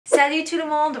Salut tout le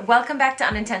monde, welcome back to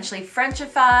Unintentionally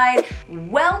Frenchified.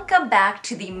 Welcome back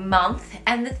to the month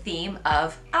and the theme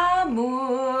of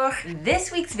amour.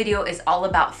 This week's video is all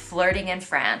about flirting in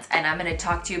France, and I'm going to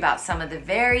talk to you about some of the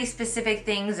very specific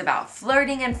things about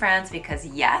flirting in France because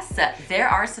yes, there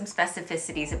are some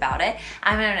specificities about it.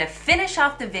 I'm going to finish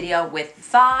off the video with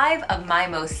 5 of my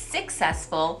most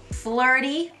successful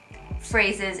flirty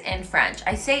phrases in French.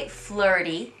 I say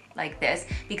flirty like this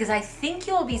because I think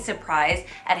you'll be surprised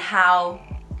at how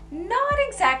not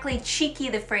exactly cheeky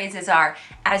the phrases are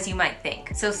as you might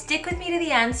think. So stick with me to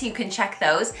the end so you can check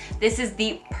those. This is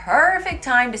the perfect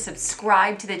time to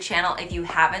subscribe to the channel if you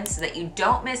haven't so that you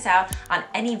don't miss out on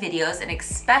any videos, and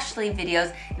especially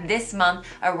videos this month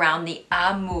around the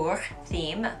amour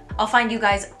theme. I'll find you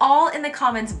guys all in the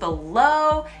comments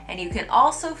below, and you can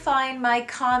also find my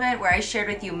comment where I shared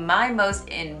with you my most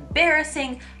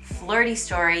embarrassing flirty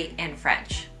story in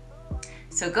French.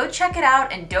 So go check it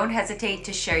out and don't hesitate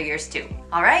to share yours too.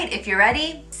 All right, if you're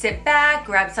ready, sit back,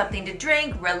 grab something to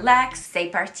drink, relax, c'est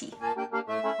parti.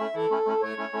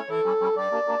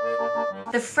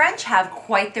 The French have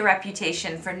quite the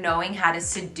reputation for knowing how to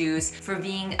seduce, for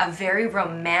being a very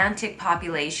romantic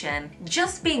population,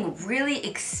 just being really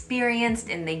experienced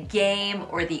in the game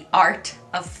or the art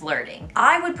of flirting.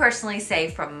 I would personally say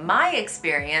from my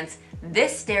experience,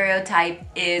 this stereotype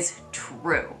is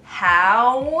true.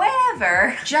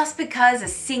 However, just because a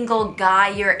single guy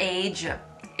your age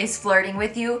is flirting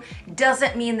with you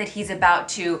doesn't mean that he's about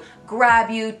to grab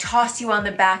you, toss you on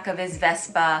the back of his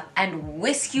Vespa, and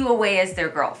whisk you away as their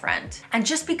girlfriend. And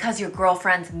just because your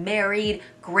girlfriend's married,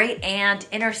 great aunt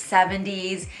in her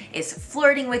 70s, is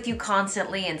flirting with you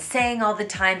constantly and saying all the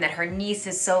time that her niece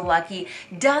is so lucky,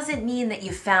 doesn't mean that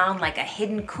you found like a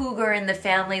hidden cougar in the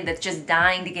family that's just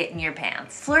dying to get in your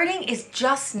pants. Flirting is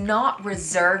just not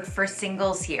reserved for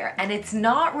singles here, and it's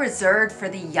not reserved for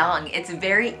the young. It's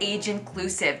very age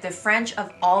inclusive. The French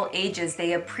of all ages,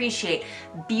 they appreciate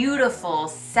beautiful,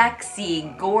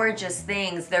 sexy, gorgeous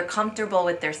things. They're comfortable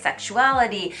with their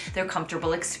sexuality. They're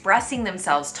comfortable expressing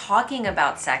themselves, talking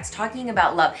about sex, talking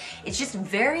about love. It's just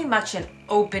very much an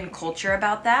open culture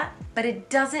about that, but it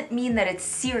doesn't mean that it's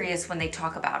serious when they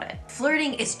talk about it.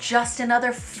 Flirting is just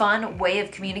another fun way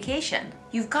of communication.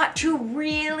 You've got to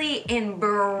really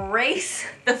embrace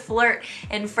the flirt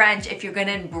in French if you're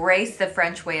gonna embrace the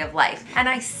French way of life. And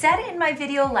I said it in my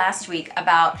video last week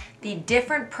about the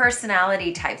different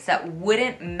personality types that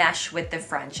wouldn't mesh with the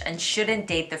French and shouldn't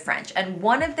date the French. And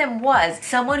one of them was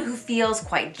someone who feels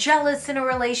quite jealous in a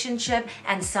relationship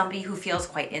and somebody who feels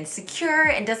quite insecure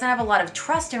and doesn't have a lot of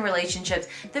trust in relationships.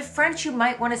 The French you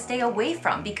might want to stay away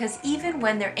from because even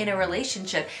when they're in a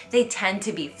relationship, they tend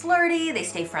to be flirty, they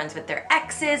stay friends with their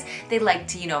exes, they like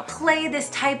to, play this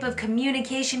type of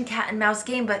communication cat and mouse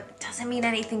game, but it doesn't mean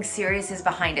anything serious is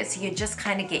behind it, so you just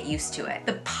kind of get used to it.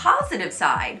 The positive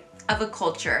side of a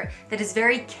culture that is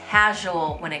very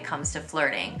casual when it comes to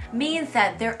flirting means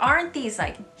that there aren't these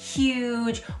like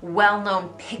huge, well-known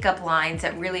pickup lines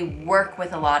that really work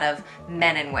with a lot of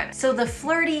men and women. So the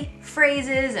flirty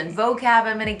phrases and vocab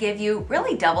I'm gonna give you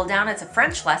really double down. It's a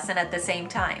French lesson at the same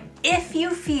time. If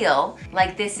you feel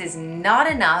like this is not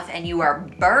enough and you are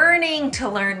burning to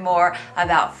learn more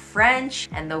about French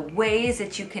and the ways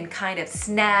that you can kind of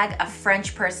snag a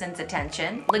French person's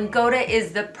attention, Lingoda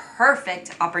is the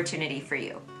perfect opportunity for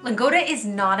you. Lingoda is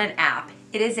not an app.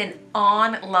 It is an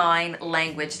online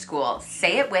language school.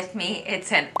 Say it with me,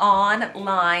 it's an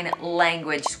online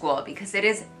language school because it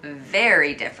is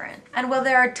very different. And while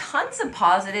there are tons of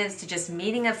positives to just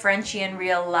meeting a Frenchie in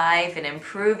real life and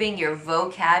improving your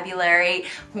vocabulary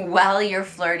while you're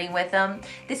flirting with them,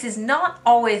 this is not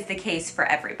always the case for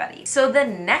everybody. So the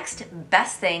next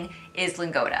best thing is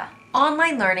Lingoda.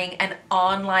 Online learning and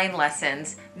online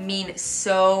lessons mean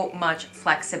so much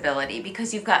flexibility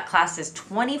because you've got classes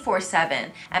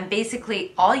 24/7 and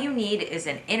basically all you need is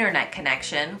an internet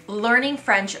connection. Learning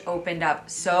French opened up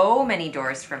so many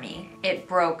doors for me. It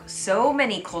broke so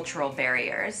many cultural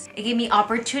barriers. It gave me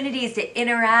opportunities to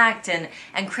interact and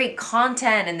create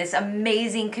content in this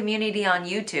amazing community on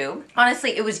YouTube.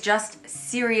 Honestly, it was just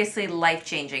seriously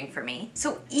life-changing for me.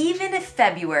 So even if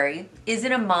February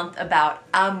isn't a month about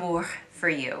amour for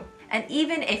you, and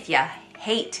even if you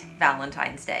hate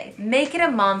Valentine's Day, make it a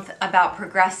month about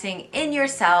progressing in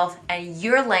yourself and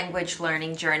your language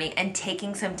learning journey and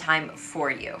taking some time for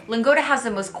you. Lingoda has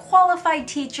the most qualified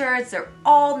teachers, they're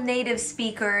all native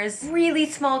speakers, really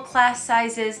small class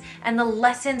sizes, and the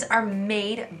lessons are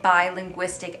made by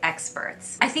linguistic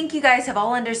experts. I think you guys have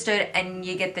all understood and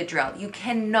you get the drill. You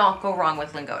cannot go wrong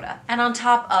with Lingoda. And on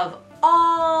top of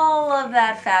all of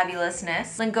that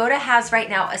fabulousness, Lingoda has right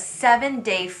now a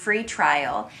 7-day free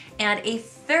trial and a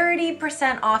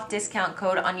 30% off discount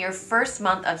code on your first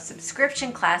month of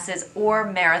subscription classes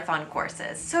or marathon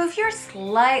courses. So if you're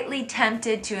slightly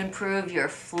tempted to improve your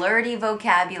flirty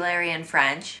vocabulary in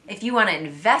French, if you want to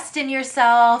invest in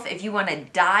yourself, if you want to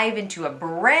dive into a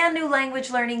brand new language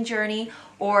learning journey,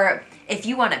 or if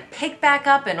you want to pick back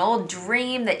up an old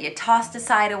dream that you tossed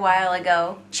aside a while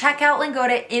ago, check out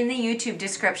Lingoda in the YouTube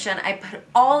description. I put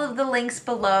all of the links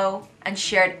below and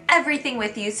shared everything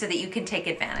with you so that you can take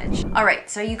advantage. All right,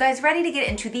 so are you guys ready to get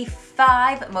into the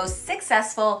 5 most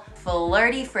successful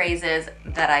flirty phrases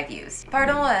that I've used?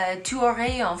 Pardon, tu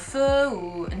aurais un feu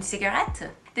ou une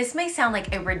cigarette? This may sound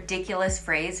like a ridiculous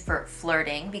phrase for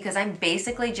flirting because I'm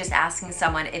basically just asking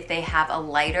someone if they have a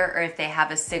lighter or if they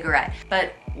have a cigarette.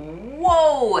 But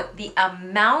whoa, the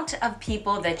amount of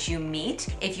people that you meet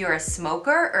if you're a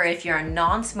smoker or if you're a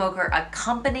non-smoker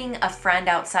accompanying a friend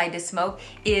outside to smoke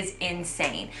is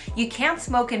insane. You can't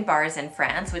smoke in bars in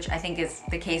France, which I think is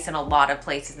the case in a lot of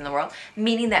places in the world,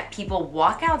 meaning that people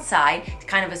walk outside to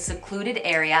kind of a secluded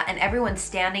area and everyone's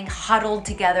standing huddled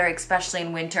together, especially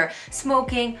in winter,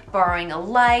 smoking, borrowing a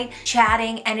light,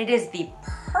 chatting, and it is the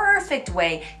perfect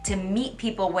way to meet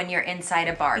people when you're inside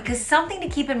a bar. Because something to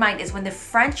keep in mind is when the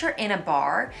French are in a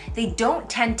bar, they don't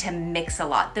tend to mix a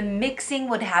lot. The mixing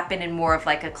would happen in more of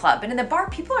like a club. But in the bar,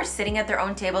 people are sitting at their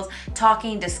own tables,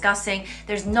 talking, discussing.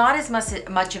 There's not as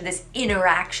much of this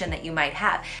interaction that you might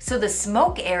have. So the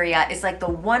smoke area is like the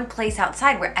one place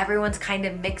outside where everyone's kind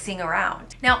of mixing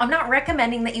around. Now, I'm not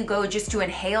recommending that you go just to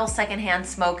inhale secondhand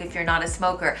smoke if you're not a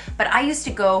smoker, but I used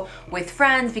to go with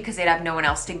friends because they'd have no one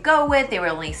else to go with. They were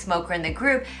only smoker in the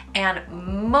group, and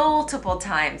multiple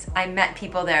times I met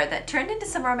people there that turned into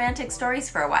some romantic stories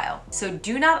for a while. So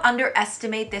do not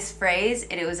underestimate this phrase.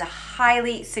 It was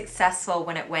highly successful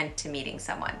when it went to meeting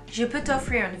someone. Je peux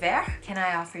t'offrir un verre? Can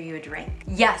I offer you a drink?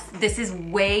 Yes, this is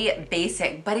way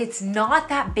basic, but it's not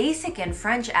that basic in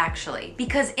French actually,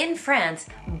 because in France,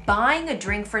 buying a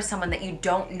drink for someone that you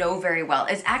don't know very well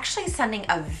is actually sending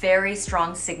a very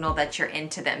strong signal that you're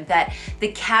into them, that the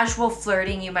casual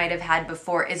flirting you might have had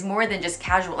before is more than just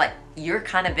casual, like you're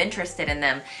kind of interested in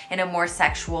them in a more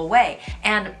sexual way.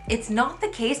 And it's not the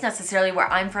case necessarily where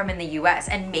I'm from in the US,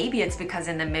 and maybe it's because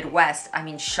in the Midwest, I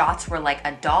mean, shots were like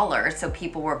 $1, so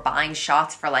people were buying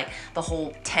shots for like the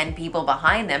whole 10 people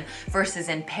behind them, versus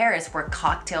in Paris where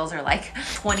cocktails are like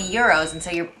 20 euros, and so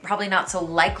you're probably not so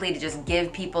likely to just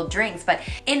give people drinks. But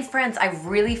in France, I've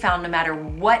really found no matter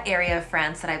what area of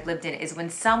France that I've lived in is when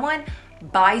someone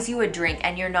buys you a drink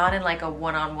and you're not in like a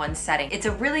one-on-one setting, it's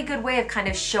a really good way of kind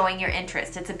of showing your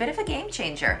interest. It's a bit of a game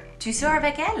changer. Tu sors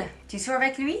avec elle? Tu sors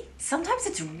avec lui? Sometimes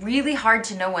it's really hard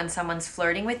to know when someone's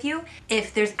flirting with you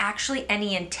if there's actually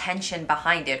any intention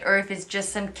behind it or if it's just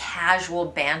some casual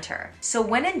banter. So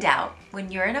when in doubt,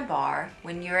 when you're in a bar,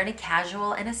 when you're in a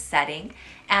casual in a setting,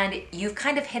 and you've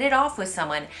kind of hit it off with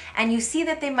someone and you see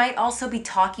that they might also be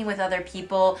talking with other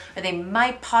people or they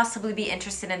might possibly be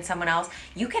interested in someone else,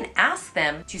 you can ask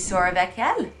them, tu sors avec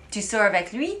elle? Tu sors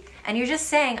avec lui? And you're just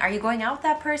saying, are you going out with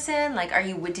that person? Like,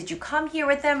 did you come here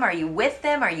with them? Are you with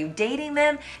them? Are you dating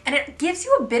them? And it gives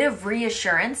you a bit of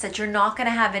reassurance that you're not gonna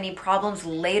have any problems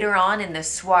later on in the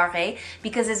soirée,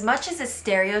 because as much as a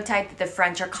stereotype that the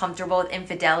French are comfortable with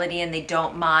infidelity and they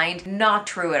don't mind, not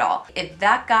true at all. If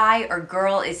that guy or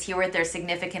girl is here with their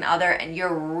significant other and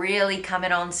you're really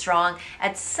coming on strong,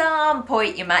 at some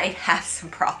point you might have some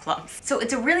problems. So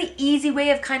it's a really easy way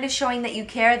of kind of showing that you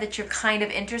care, that you're kind of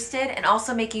interested, and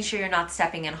also making sure you're not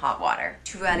stepping in hot water.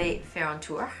 Tu veux aller faire un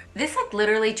tour? This like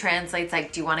literally translates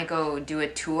like, do you want to go do a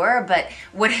tour? But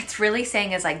what it's really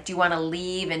saying is like, do you want to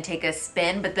leave and take a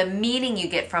spin? But the meaning you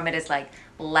get from it is like,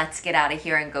 let's get out of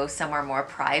here and go somewhere more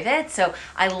private. So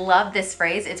I love this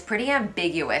phrase. It's pretty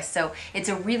ambiguous. So it's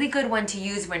a really good one to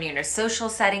use when you're in a social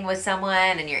setting with someone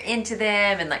and you're into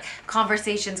them and like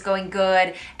conversation's going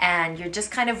good and you're just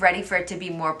kind of ready for it to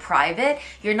be more private.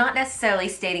 You're not necessarily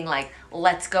stating like,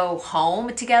 let's go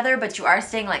home together, but you are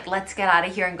saying like, let's get out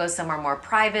of here and go somewhere more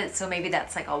private. So maybe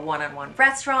that's like a one-on-one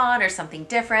restaurant or something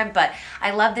different. But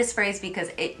I love this phrase because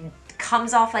it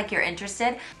comes off like you're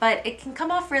interested, but it can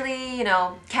come off really, you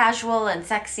know, casual and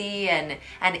sexy and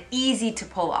easy to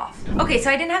pull off. Okay, so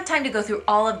I didn't have time to go through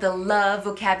all of the love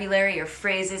vocabulary or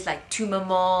phrases like tu me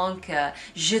manques,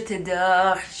 je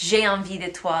t'adore, j'ai envie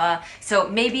de toi. So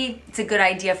maybe it's a good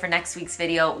idea for next week's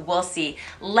video. We'll see.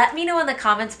 Let me know in the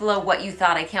comments below what you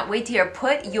thought. I can't wait to hear.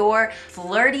 Put your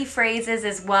flirty phrases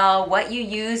as well, what you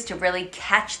use to really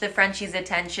catch the Frenchies'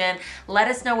 attention. Let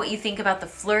us know what you think about the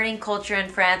flirting culture in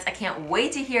France. I can't can't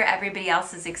wait to hear everybody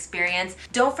else's experience.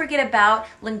 Don't forget about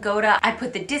Lingoda. I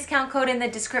put the discount code in the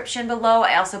description below.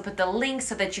 I also put the link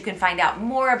so that you can find out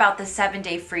more about the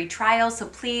 7-day free trial. So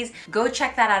please go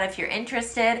check that out if you're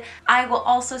interested. I will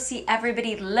also see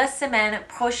everybody la semaine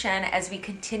prochaine as we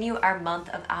continue our month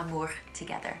of amour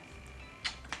together.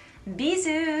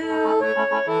 Bisous!